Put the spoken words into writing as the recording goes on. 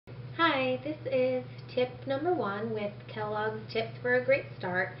Hi, this is tip number 1 with Kellogg's Tips for a Great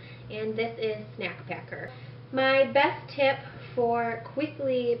Start, and this is Snack Packer. My best tip for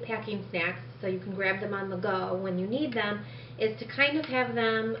quickly packing snacks so you can grab them on the go when you need them is to kind of have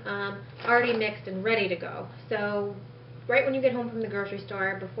them already mixed and ready to go. So right when you get home from the grocery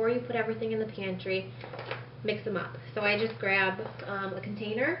store, before you put everything in the pantry, mix them up. So I just grab a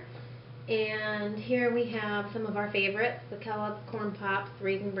container. And here we have some of our favorites, the Kellogg Corn Pops,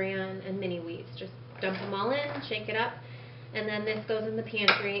 Raisin Bran, and Mini Wheats. Just dump them all in, shake it up, and then this goes in the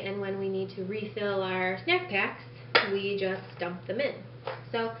pantry, and when we need to refill our snack packs, we just dump them in.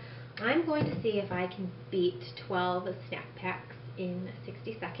 So I'm going to see if I can beat 12 snack packs in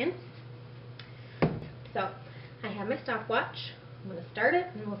 60 seconds. So I have my stopwatch. I'm going to start it,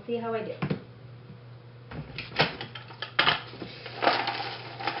 and we'll see how I do.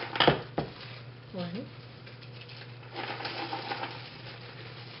 1,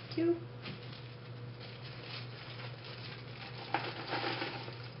 2, 3,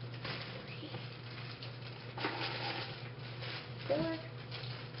 4,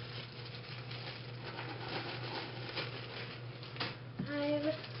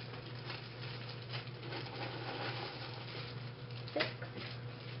 5, 6,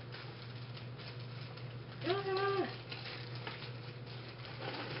 7,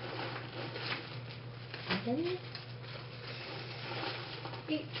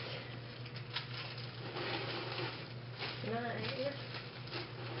 8, 9,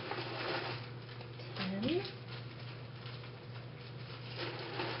 10,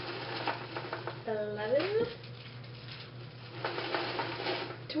 11,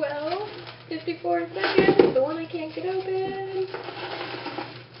 12, 54 seconds, the one I can't get open,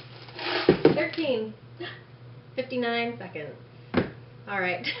 13, 59 seconds.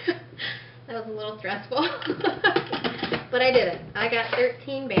 Alright, that was a little stressful, but I did it. I got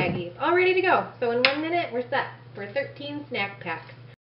 13 baggies all ready to go. So in 1 minute, we're set for 13 snack packs.